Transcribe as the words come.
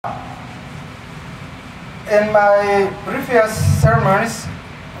In my previous sermons,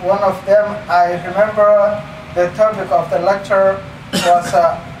 one of them, I remember the topic of the lecture was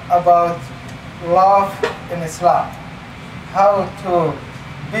about love in Islam. How to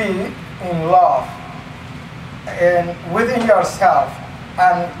be in love and within yourself,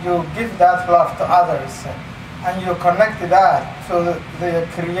 and you give that love to others, and you connect that to the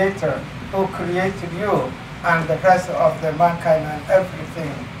Creator who created you and the rest of the mankind and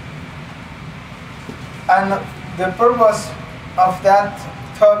everything. And the purpose of that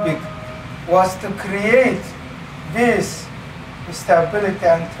topic was to create peace, stability,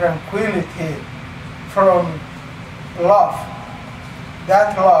 and tranquility from love.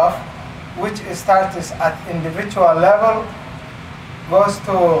 That love, which starts at individual level, goes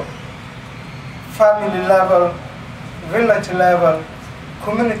to family level, village level,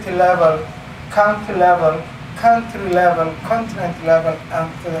 community level, county level, country level, continent level, and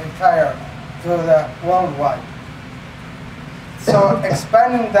to the worldwide. So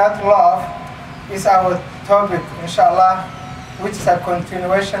expanding that love is our topic, inshallah, which is a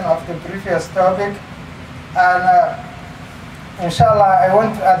continuation of the previous topic. And inshallah, I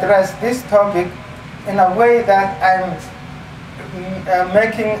want to address this topic in a way that I'm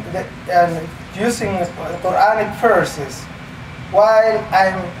using Quranic verses, while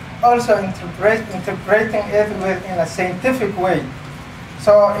I'm also interpreting it in a scientific way.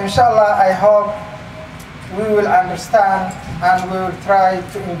 So inshallah, I hope we will understand and we will try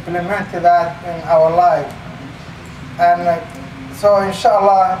to implement that in our life. And so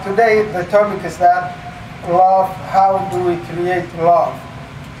inshallah, today the topic is that love, how do we create love?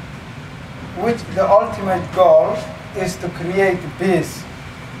 Which the ultimate goal is to create peace.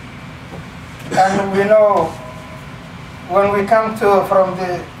 And we know when we come to from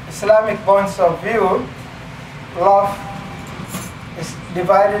the Islamic points of view, love is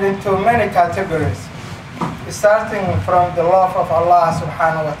divided into many categories, starting from the love of Allah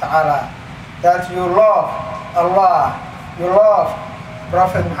subhanahu wa ta'ala, that you love Allah, you love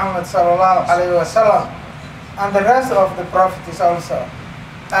Prophet Muhammad sallallahu alayhi wa sallam, and the rest of the prophets also.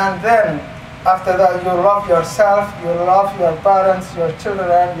 And then after that you love yourself, you love your parents, your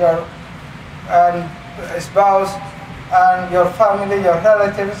children, your spouse, and your family, your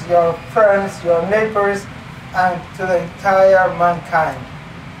relatives, your friends, your neighbors, and to the entire mankind.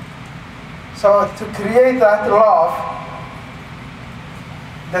 So to create that love,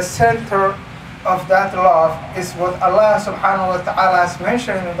 the center of that love is what Allah subhanahu wa ta'ala has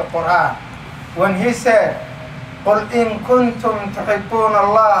mentioned in the Qur'an, when He said, قُلْ إِن كُنْتُمْ تُحِبُّونَ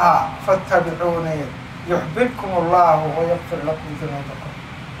اللَّهَ فَاتَّبِعُونِي يُحْبِبْكُمُ اللَّهُ وَيَغْفِرْ لَكُمْ ذُنُوبَكُمْ.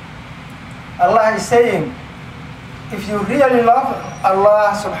 Allah is saying, if you really love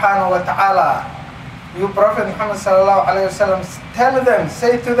Allah subhanahu wa ta'ala, you Prophet Muhammad sallallahu alayhi wa sallam, tell them,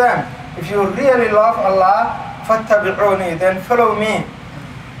 say to them, if you really love Allah, فَاتَّبِعُونِي, then follow me.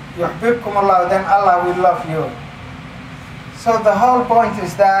 يُحْبِبْكُمُ اللَّهُ, then Allah will love you. So the whole point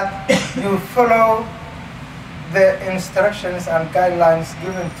is that you follow the instructions and guidelines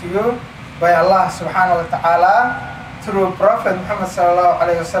given to you by Allah subhanahu wa ta'ala through Prophet Muhammad sallallahu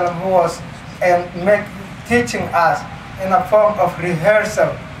alayhi wa sallam, who was teaching us in a form of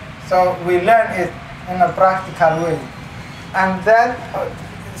rehearsal. So we learn it in a practical way. And then,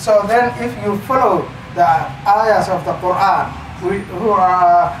 so then if you follow the ayahs of the Qur'an,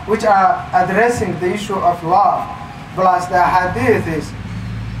 which are addressing the issue of love, plus the hadiths,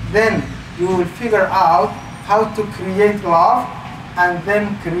 then you will figure out how to create love and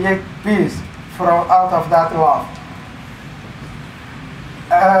then create peace out of that love.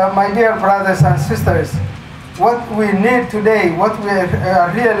 My dear brothers and sisters, what we need today, what we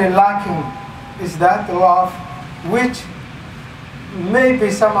are really lacking, is that love, which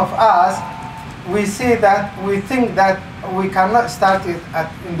maybe some of us, we see that, we think that we cannot start it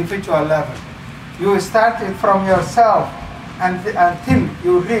at individual level. You start it from yourself until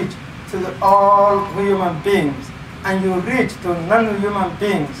you reach to all human beings, and you reach to non-human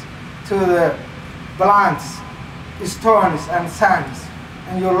beings, to the plants, stones, and sands,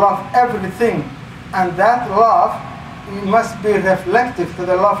 and you love everything. And that love, it must be reflective to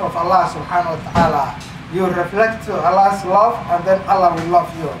the love of Allah subhanahu wa ta'ala. You reflect to Allah's love, and then Allah will love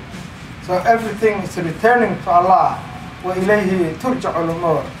you. So everything is returning to Allah. وَإِلَيْهِ تُرْجَعُ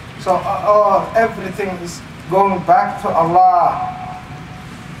الْأُمُورُ. So everything is going back to Allah.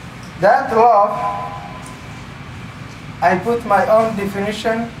 That love, I put my own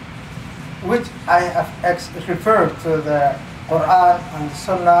definition, which I have referred to the Qur'an and the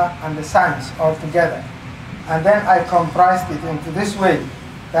Sunnah and the science all together. And then I comprised it into this way,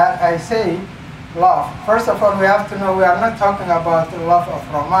 that I say love. First of all, we have to know we are not talking about the love of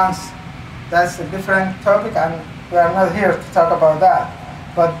romance, That's a different topic, and we are not here to talk about that.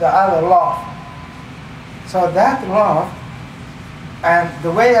 But the other love. So that love, and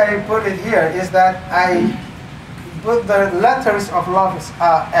the way I put it here is that I put the letters of love is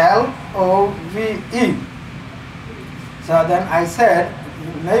L-O-V-E. So then I said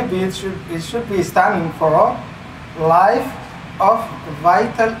maybe it should be standing for life of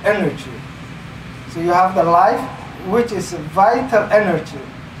vital energy. So you have the life, which is vital energy.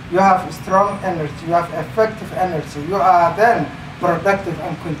 You have strong energy. You have effective energy. You are then productive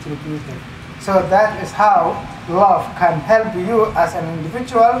and contributive. So that is how love can help you as an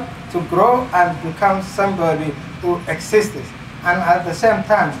individual to grow and become somebody who exists. And at the same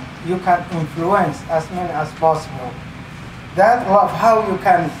time, you can influence as many as possible. That love, how you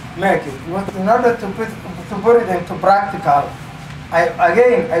can make it. In order to put it into practical,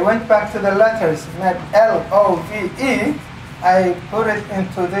 I went back to the letters, L-O-V-E. I put it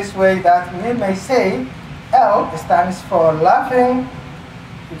into this way that we may say L stands for laughing,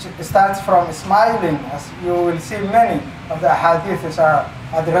 which starts from smiling, as you will see many of the hadiths are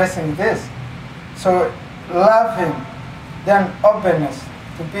addressing this. So laughing, then openness,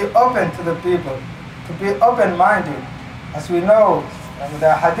 to be open to the people, to be open-minded. As we know,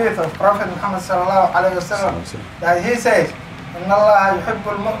 the hadith of Prophet Muhammad sallallahu alaihi wasallam, that he says, "Inna Allah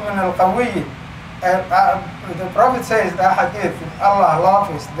yuhibbul mu'min al-qawiyy." The Prophet says that hadith, Allah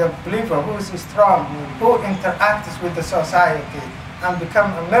loves the believer who is strong, who interacts with the society and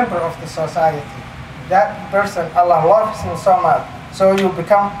become a member of the society. That person, Allah loves him so much. So you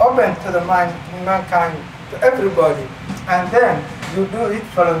become open to the mankind, to everybody, and then you do it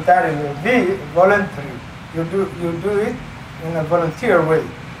voluntarily. Be voluntary. You do it in a volunteer way,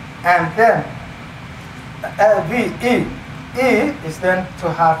 and then E is then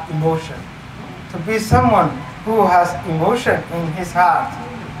to have emotion, to be someone who has emotion in his heart,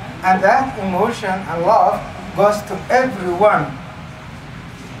 and that emotion and love goes to everyone,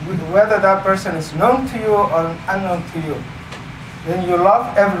 whether that person is known to you or unknown to you. Then you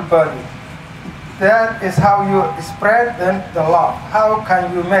love everybody. That is how you spread then the love. How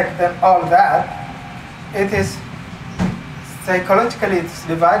can you make then all that? It is psychologically, it's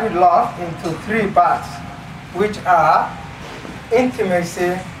divided love into three parts, which are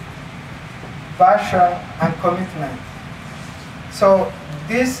intimacy, passion, and commitment. So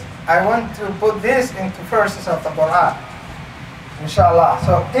this, I want to put this into verses of the Qur'an, inshallah.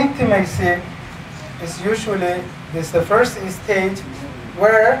 So intimacy is usually the first stage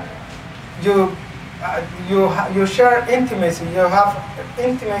where you share intimacy. You have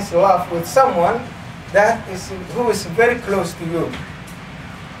intimacy love with someone who is very close to you.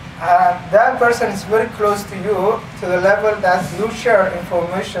 That person is very close to you to the level that you share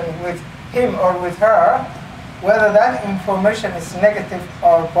information with him or with her, whether that information is negative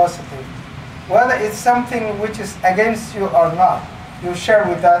or positive, whether it's something which is against you or not. You share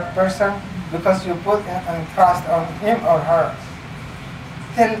with that person because you put and trust on him or her.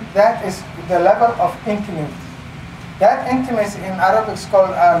 Then that is the level of intimacy. That intimacy in Arabic is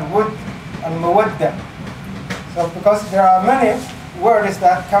called al-wud, al-mawadda. So because there are many words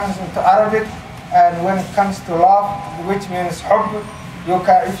that comes into Arabic, and when it comes to love, which means hubb,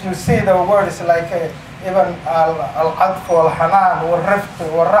 if you see the words like even al-adf, al-hanan,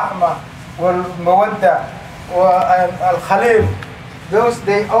 wal-rifq, wal-rahma, wal-mawadda, al-khalil, those,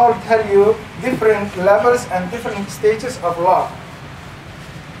 they all tell you different levels and different stages of love.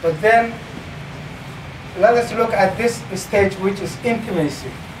 But then, let us look at this stage, which is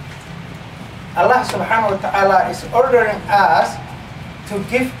intimacy. Allah subhanahu wa ta'ala is ordering us to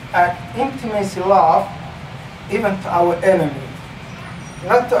give an intimacy love even to our enemy.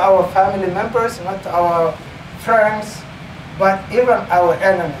 Not to our family members, not to our friends, but even our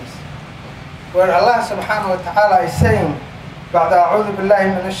enemies. Where Allah subhanahu wa ta'ala is saying, بعد أعوذ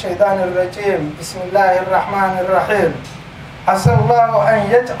بالله من الشيطان الرجيم بسم الله الرحمن الرحيم عسى الله أن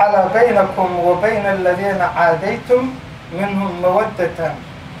يجعل بينكم وبين الذين عاديتم منهم مودة.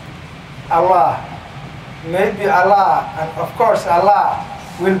 Allah, maybe Allah, and of course Allah,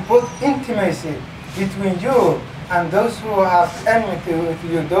 will put intimacy between you and those who have enmity with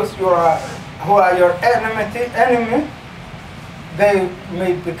you, those who are your enemy, they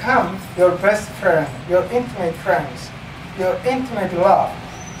may become your best friend, your intimate friends, your intimate love.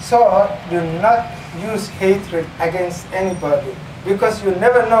 So do not use hatred against anybody, because you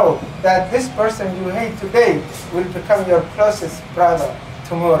never know that this person you hate today will become your closest brother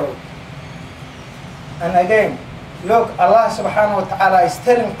tomorrow. And again, look, Allah subhanahu wa ta'ala is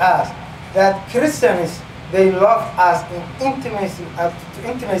telling us that Christians, they love us in intimacy, at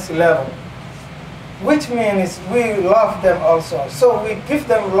intimacy level, which means we love them also. So we give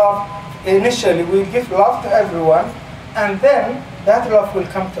them love initially we give love to everyone, and then that love will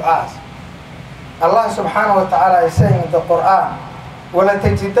come to us. Allah subhanahu wa ta'ala is saying in the Qur'an,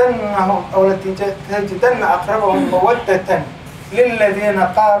 وَلَتَجِدَنَّ أَقْرَبَهُمْ مَوَدَّةً لِلَّذِينَ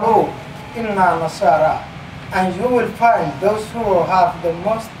قَالُوا إِنَّا نَصَارَى. And you will find those who have the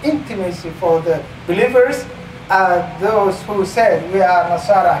most intimacy for the believers are those who said, we are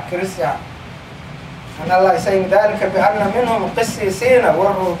Nasara, Christian. And Allah is saying, ذَلِكَ بِأَنَّ مِنْهُمْ قِسِّيسِينَ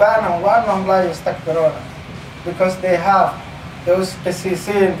وَالرُّهْبَانَ وَأَنَّهُمْ لَا يَسْتَكْبِرُونَ. Because they have those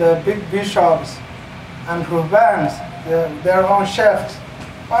qisisin, the big bishops, and ruhbans, their own sheikhs,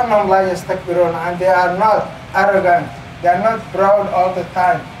 وَأَنَّهُمْ لَا يَسْتَكْبِرُونَ. And they are not arrogant, they are not proud all the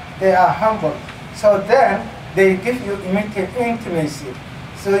time, they are humble. So then, they give you intimacy.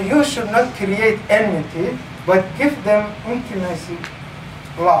 So you should not create enmity, but give them intimacy,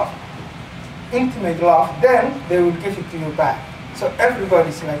 love. Intimate love, then they will give it to you back. So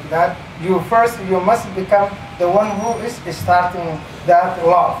everybody's like that. You must become the one who is starting that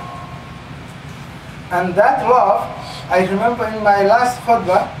love. And that love, I remember in my last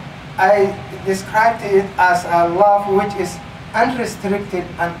khutbah, I described it as a love which is unrestricted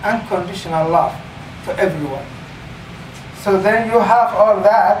and unconditional love to everyone. So then you have all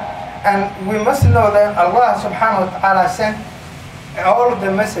that, and we must know that Allah subhanahu wa ta'ala sent all the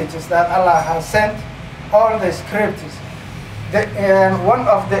messages that Allah has sent, all the scriptures. One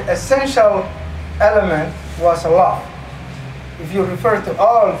of the essential elements was love. If you refer to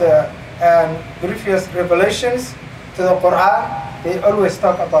all the previous revelations to the Qur'an, they always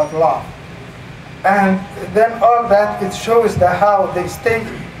talk about love. And then all that, it shows how the state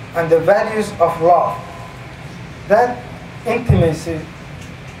and the values of love. That intimacy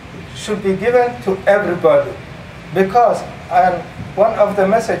should be given to everybody. Because one of the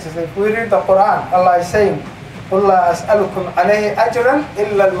messages, if we read the Quran, Allah is saying, قُلْ لَا أَسْأَلُكُمْ عَلَيْهِ أَجْرًا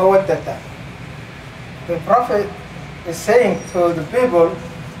إِلَّا الْمَوَدَّةَ. The Prophet is saying to the people,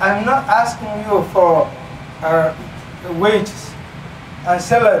 I'm not asking you for wages and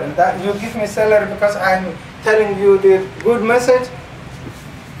salary, that you give me salary because I'm telling you the good message.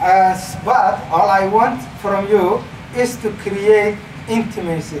 But all I want from you is to create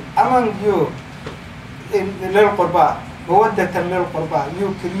intimacy among you in the lil qurba, mawaddatan lil qurba.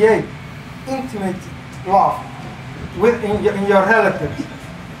 You create intimate love in your relatives.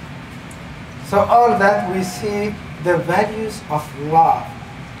 So all that we see the values of love,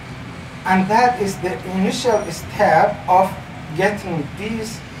 and that is the initial step of getting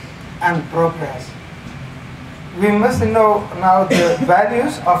peace and progress. We must know now the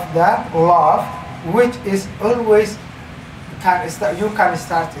values of that love, which is always you can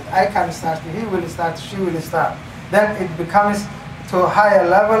start it, I can start it, he will start, she will start. Then it becomes to a higher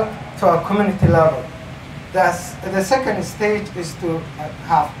level, to a community level. The second stage is to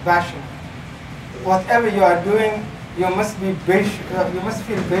have passion. Whatever you are doing, you must be patient. You must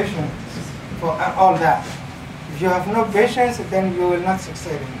feel patient for all that. If you have no patience, then you will not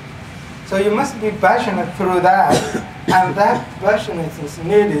succeed in it. So you must be passionate through that, and that passionateness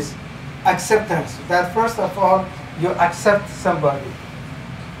needs acceptance. That first of all, you accept somebody.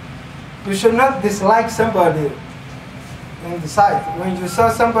 You should not dislike somebody in the sight. When you saw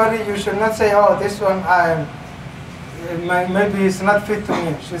somebody, you should not say, oh, this one, maybe it's not fit to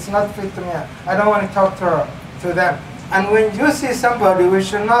me. She's not fit to me. I don't want to talk to her, to them. And when you see somebody, we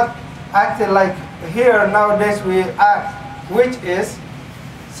should not act like here nowadays we act, which is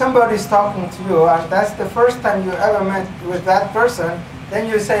somebody's talking to you, and that's the first time you ever met with that person, then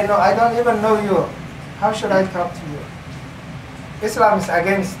you say, no, I don't even know you. How should I talk to you? Islam is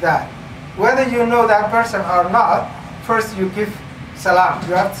against that. Whether you know that person or not, first you give salam.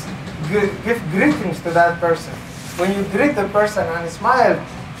 You have to give greetings to that person. When you greet the person and smile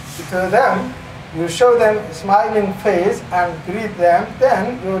to them, you show them a smiling face and greet them,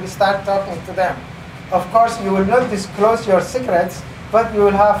 then you will start talking to them. Of course, you will not disclose your secrets, but you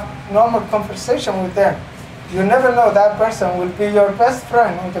will have normal conversation with them. You never know, that person will be your best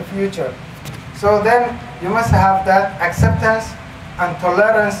friend in the future. So then you must have that acceptance and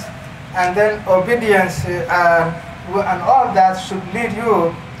tolerance, and then obedience, and all that should lead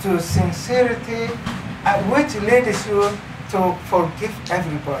you to sincerity, which leads you to forgive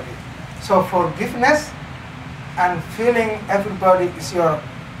everybody. So forgiveness and feeling everybody is your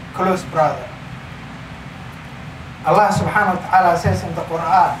close brother. Allah subhanahu wa ta'ala says in the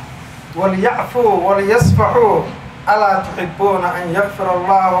Qur'an, وَلْيَعْفُوا وَلْيَصْفَحُوا أَلَا تُحِبُّونَ أَنْ يَغْفِرَ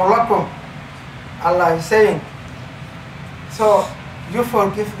اللَّهُ لَكُمْ. Allah is saying, so you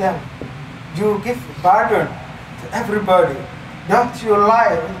forgive them, you give pardon to everybody. Don't you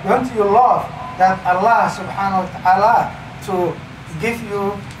love that Allah subhanahu wa ta'ala to give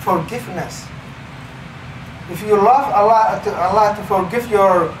you forgiveness. If you love Allah to forgive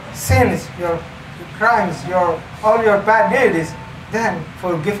your sins, your crimes, all your bad deeds, then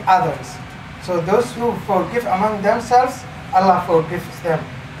forgive others. So those who forgive among themselves, Allah forgives them.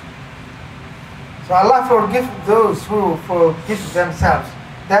 So Allah forgives those who forgive themselves.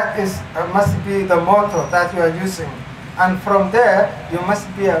 That is must be the motto that you are using. And from there, you must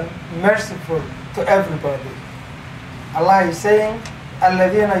be merciful to everybody. Allah is saying,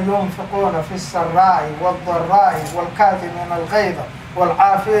 الذين ينفقون في السراء والضراء والكاظمين الغيظ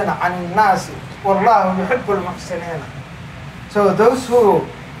والعافين عن الناس والله يحب المحسنين. So those who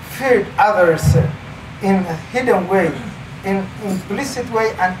feed others in a hidden way, in implicit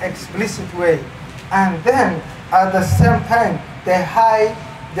way and explicit way, and then at the same time they hide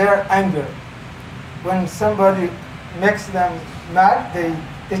their anger. When somebody makes them mad, they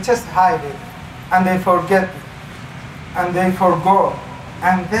just hide it and they forget it and they forgo,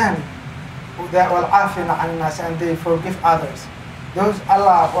 and then they will afin an nas, and they forgive others. Those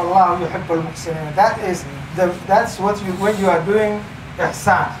Allah wallahu yuhibbul muhsinin. That's what when you are doing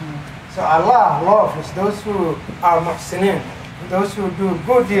ihsan. So Allah loves those who are muhsinin, those who do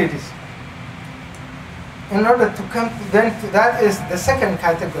good deeds. In order to come then to that is the second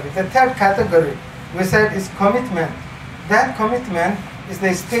category. The third category we said is commitment. That commitment is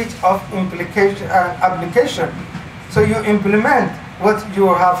the stage of application. So you implement what you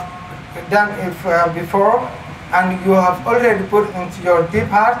have done before, and you have already put into your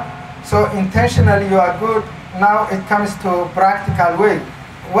deep heart. So intentionally you are good. Now it comes to practical way.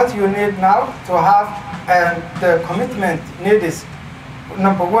 What you need now to have the commitment need is,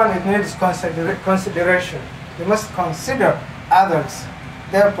 number one, it needs consideration. You must consider others,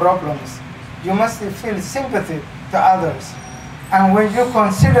 their problems. You must feel sympathy to others. And when you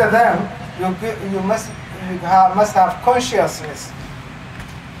consider them, you must have consciousness.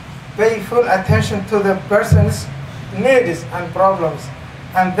 Pay full attention to the person's needs and problems.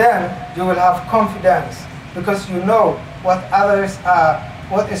 And then you will have confidence, because you know what others are,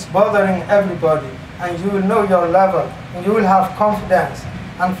 what is bothering everybody. And you will know your level. And you will have confidence.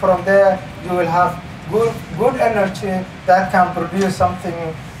 And from there, you will have good energy that can produce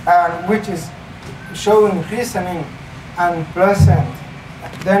something which is showing reasoning and pleasant,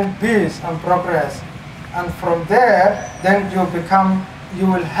 then peace and progress. And from there, then you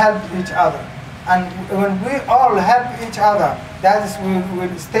will help each other. And when we all help each other, that is,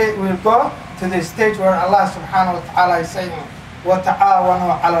 we'll go to the stage where Allah subhanahu wa ta'ala is saying,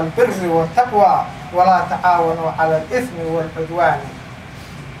 وَتَعَاوَنُوا عَلَى الْبِرِّ وَالتَّقْوَى وَلَا تَعَاوَنُوا عَلَى الْإِثْمِ وَالْعُدْوَانِ.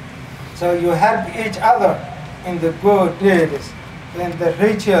 So you help each other in the good deeds, in the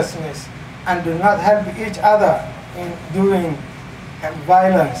righteousness, and do not help each other in doing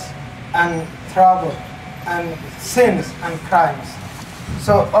violence and trouble and sins and crimes.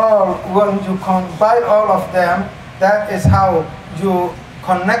 So when you combine all of them, that is how you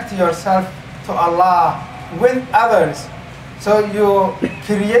connect yourself to Allah with others. So you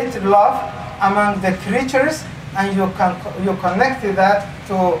create love among the creatures, and you connect that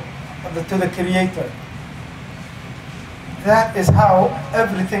to the Creator. That is how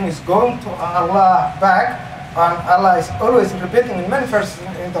everything is going to Allah back, and Allah is always repeating in many verses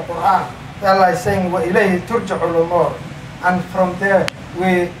in the Qur'an. Allah is saying, وَإِلَيْهِ تُرْجَعُ الْأُمُورُ. And from there,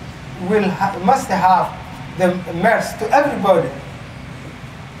 we must have the mercy to everybody.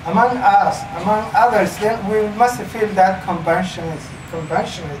 Among us, among others, then we must feel that compassionate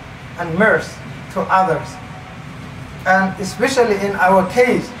and mercy to others. And especially in our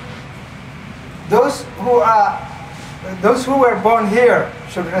case, those who were born here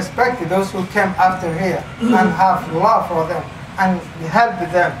should respect those who came after here and have love for them and help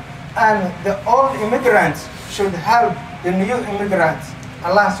them. And the old immigrants should help the new immigrants.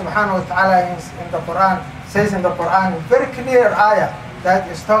 Allah subhanahu wa ta'ala in the Quran says in the Quran, very clear ayah that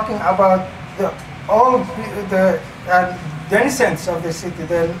is talking about all the denizens of the city,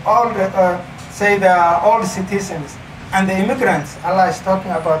 all the citizens and the immigrants. Allah is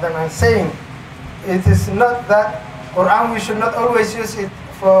talking about them and saying, it is not that Quran, we should not always use it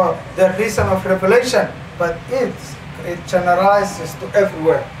for the reason of revelation, but it generalizes to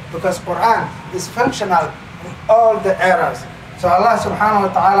everywhere, because Quran is functional in all the eras. So Allah subhanahu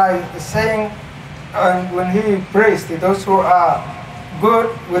wa ta'ala is saying, when He praised those who are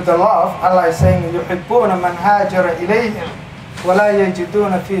good with the love, Allah is saying, يُحِبُّونَ مَنْ هَاجَرَ إِلَيْهِمْ وَلَا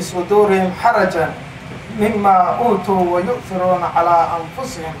يَجِدُونَ فِي صُدُورِهِمْ حَرَجًا مِمَّا أُوتُوا وَيُؤْثِرُونَ عَلَىٰ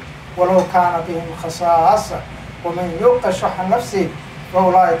أَنفُسِهِمْ وَلَوْ كَانَ بِهِمْ خَصَاصَةٌ وَمَنْ يُوقَ شُحَّ نَفْسِهِ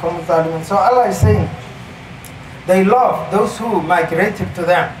فَأُولَٰئِكَ هُمُ الظَّالِمُونَ. So Allah is saying, they love those who migrated to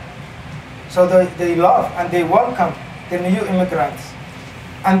them. So they love and they welcome the new immigrants.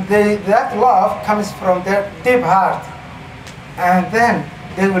 And that love comes from their deep heart. And then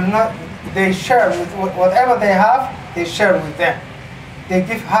they share with whatever they have, they share with them. They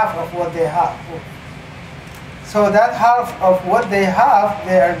give half of what they have. So that half of what they have,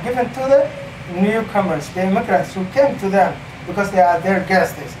 they are given to the newcomers, the immigrants who came to them because they are their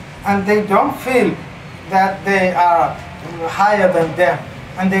guests. And they don't feel that they are higher than them.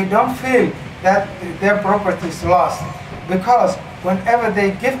 And they don't feel that their property is lost. Because whenever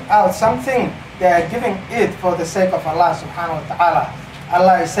they give out something, they are giving it for the sake of Allah subhanahu wa ta'ala.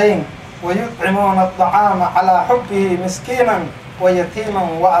 Allah is saying, وَيُطْعِمُونَ الطَّعَامَ عَلَى حُبِّهِ مِسْكِينًا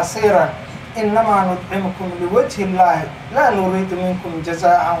وَيَتِيمًا وَأَسِيرًا إِنَّمَا نُطْعِمُكُمْ لِوَجْهِ اللَّهِ لَا نُرِيدُ مِنكُمْ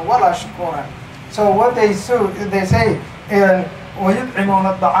جَزَاءً وَلَا شُكُورًا. So what they say, وَيُطْعِمُونَ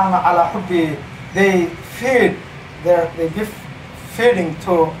الطَّعَامَ عَلَى حُبِّهِ, they feed, they give feeding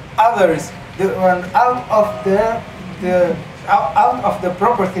to others out of the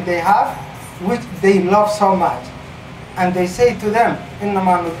property they have, which they love so much. And they say to them,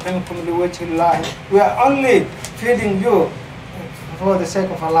 إِنَّمَا نُطْعِمُكُمْ لِوَجْهِ اللَّهِ, we are only feeding you for the sake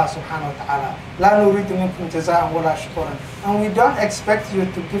of Allah subhanahu wa ta'ala. لَا نُرِيدُ مِنكُمْ جَزَاءً وَلَا شُكُورًا. And we don't expect you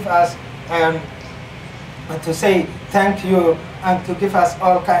to give us, to say thank you and to give us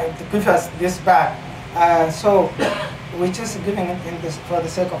this back. So we're just giving it for the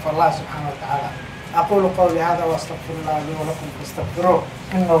sake of Allah subhanahu wa ta'ala. أقول قولي هذا وأستغفر الله لي ولكم فاستغفروه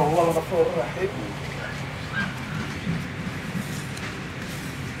إنه هو الغفور الرحيم.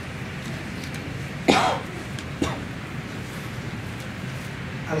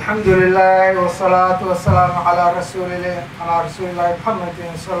 الحمد لله والصلاة والسلام على رسول الله محمد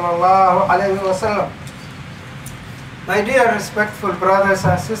صلى الله عليه وسلم. My dear respectful brothers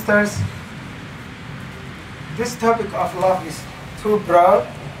and sisters, this topic of love is too broad,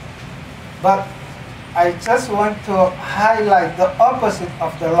 but I just want to highlight the opposite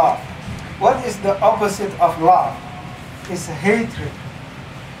of the love. What is the opposite of love? It's hatred.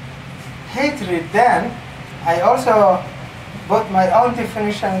 Hatred, then, I also put my own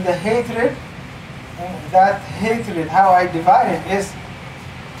definition, the hatred. That hatred, how I define it, is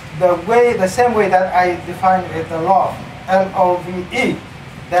the same way that I define it, the love, L-O-V-E.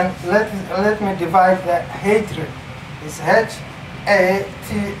 Then let me divide the hatred. It's H-A-T-R-E-D.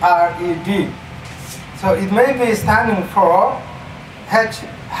 So it may be standing for H,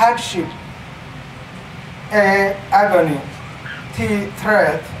 hardship, A, agony, T,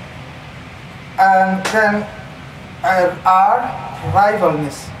 threat, and then R,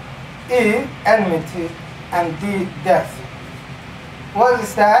 rivalness, E, enmity, and D, death. What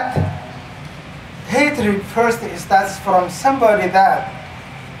is that? Hatred first starts from somebody that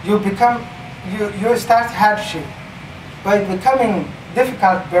you start hardship by becoming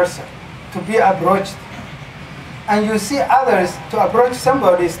difficult person to be approached. And you see others to approach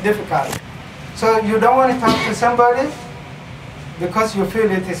somebody is difficult. So you don't want to talk to somebody because you feel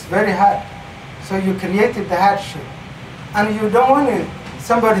it is very hard. So you created the hardship. And you don't want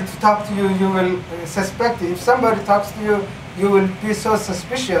somebody to talk to you, you will suspect it. If somebody talks to you, you will be so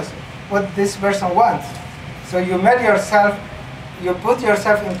suspicious what this person wants. So you put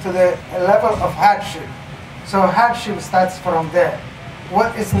yourself into the level of hardship. So hardship starts from there.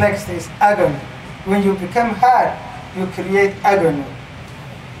 What is next is agony. When you become hard, you create agony.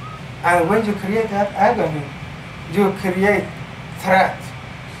 And when you create that agony, you create threat.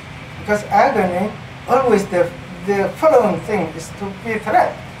 Because agony, always the following thing is to be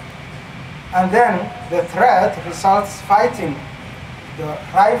threat. And then the threat results fighting. The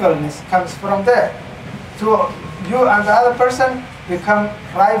rivalness comes from there. So you and the other person become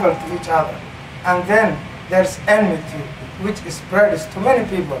rival to each other. And then there's enmity, which spreads to many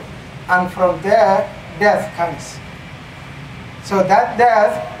people. And from there, death comes. So that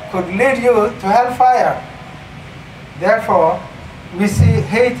death could lead you to hellfire. Therefore, we see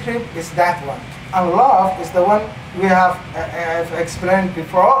hatred is that one. And love is the one we have explained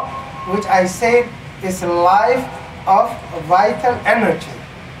before, which I said is life of vital energy.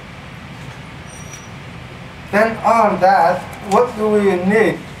 Then all that, what do we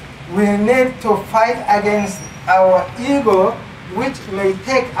need? We need to fight against our ego, which may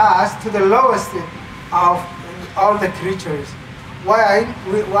take us to the lowest of all the creatures, while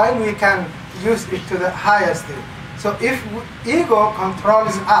we can use it to the highest. So if ego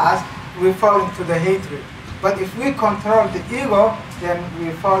controls us, we fall into the hatred. But if we control the ego, then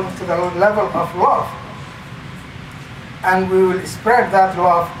we fall into the level of love. And we will spread that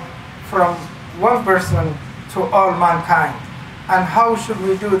love from one person to all mankind. And how should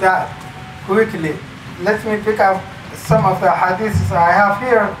we do that? Quickly, let me pick up some of the hadiths I have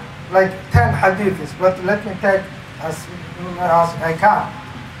here, like 10 hadiths, but let me take as I can.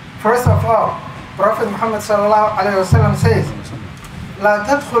 First of all, Prophet Muhammad sallallahu alayhi wa sallam says, لا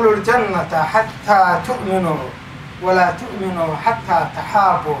تدخلوا الجنة حتى تؤمنوا ولا تؤمنوا حتى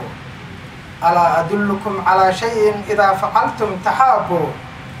تحابوا ألا أدلكم على شيء إذا فعلتم تحابوا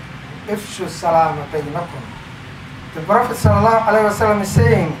افشوا السلام بينكم. The Prophet sallallahu alayhi wa sallam is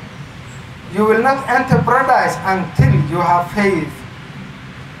saying, you will not enter paradise until you have faith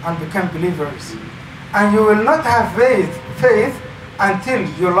and become believers. And you will not have faith until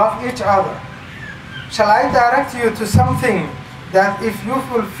you love each other. Shall I direct you to something that if you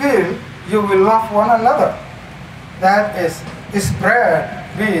fulfill, you will love one another? That is, spread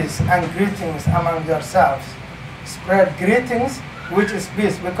peace and greetings among yourselves. Spread greetings, which is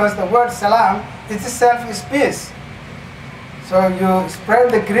peace, because the word salam itself is peace. So you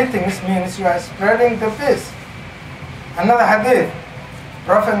spread the greetings means you are spreading the peace. Another hadith,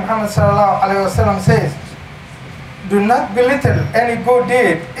 Prophet Muhammad sallallahu alaihi wasallam says, do not belittle any good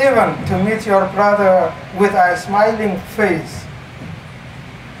deed, even to meet your brother with a smiling face.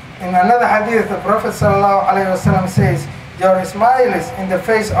 In another hadith, the Prophet sallallahu alaihi wasallam says, your smile is in the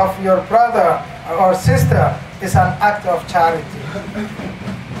face of your brother or sister is an act of charity.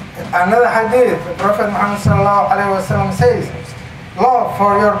 In another hadith, the Prophet Muhammad sallallahu alaihi wasallam says, love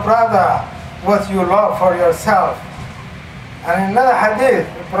for your brother what you love for yourself. And in another hadith,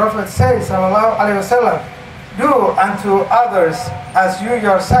 the Prophet says, sallallahu alaihi wasallam, do unto others as you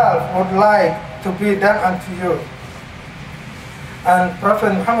yourself would like to be done unto you. And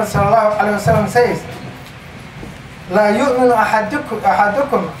Prophet Muhammad sallallahu alaihi wasallam says, لا يؤمن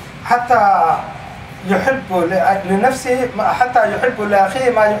أحدكم حتى يحب لنفسه حتى يحب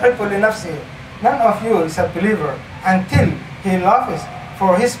لأخيه ما يحب لنفسه. None of you is a believer until he loves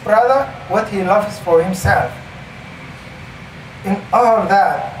for his brother what he loves for himself. In all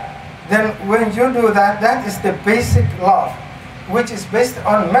that, then when you do that, that is the basic love, which is based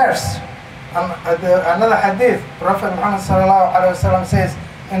on mercy. And another hadith, Prophet Muhammad sallallahu alaihi wasallam says,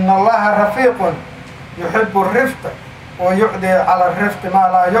 إن الله رفيق يحب الرفق ويعدي على الرفق ما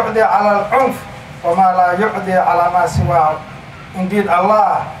لا يعدي على العنف وما لا يعدي على ما سواه. Indeed,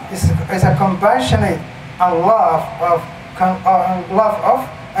 Allah is a compassionate and love of,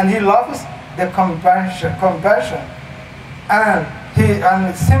 and He loves the compassion and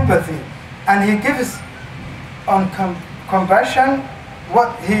sympathy, and He gives on compassion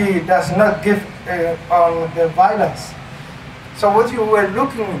what He does not give on the violence. So what you were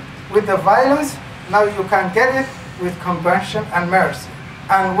looking with the violence, now you can get it with compassion and mercy,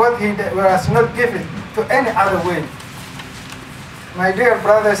 and what He does not give it to any other way. My dear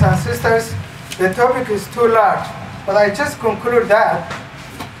brothers and sisters, the topic is too large, but I just conclude that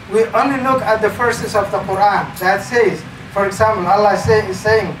we only look at the verses of the Qur'an that says, for example, Allah is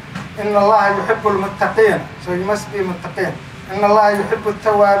saying, إن الله يحب المتقين, so you must be muttaqin. إن الله يحب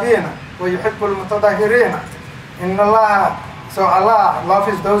التوابين ويحب المتطهرين. إن الله, so Allah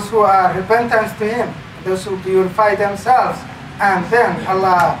loves those who are repentant to Him, those who purify themselves, and then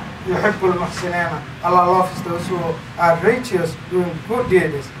Allah يحب المحسنين, Allah loves those who are righteous, doing good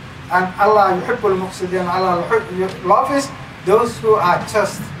deeds, and Allah يحب المقصدين, Allah loves those who are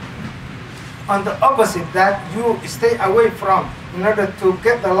just. On the opposite, that you stay away from in order to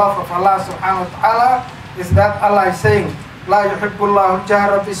get the love of Allah subhanahu wa ta'ala, is that Allah is saying, لا يحب الله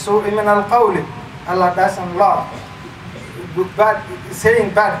الجهر بالسوء من القول. Allah doesn't love saying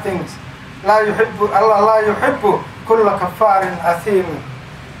bad things. لا يحب الله لا يحب كل كفار أثيم.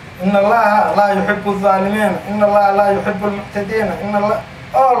 إن الله لا يحب الظالمين. إن الله لا يحب المعتدين. إن الله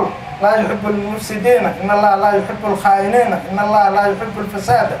all لا يحب المفسدين. إن الله لا يحب الخائنين. إن الله لا يحب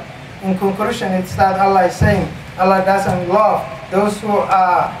الفساد. In conclusion, it's that Allah is saying Allah doesn't love those who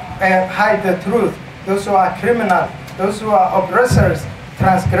are hide the truth, those who are criminal, those who are oppressors,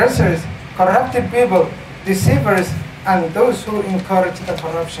 transgressors, corrupted people, deceivers, and those who encourage the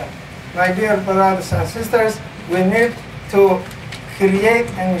corruption. My dear brothers and sisters, we need to create,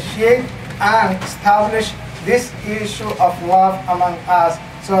 initiate, and establish this issue of love among us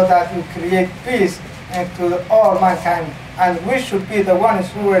so that we create peace into all mankind. And we should be the ones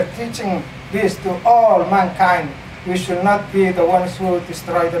who are teaching this to all mankind. We should not be the ones who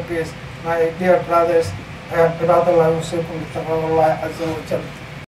destroy the peace. My dear brothers,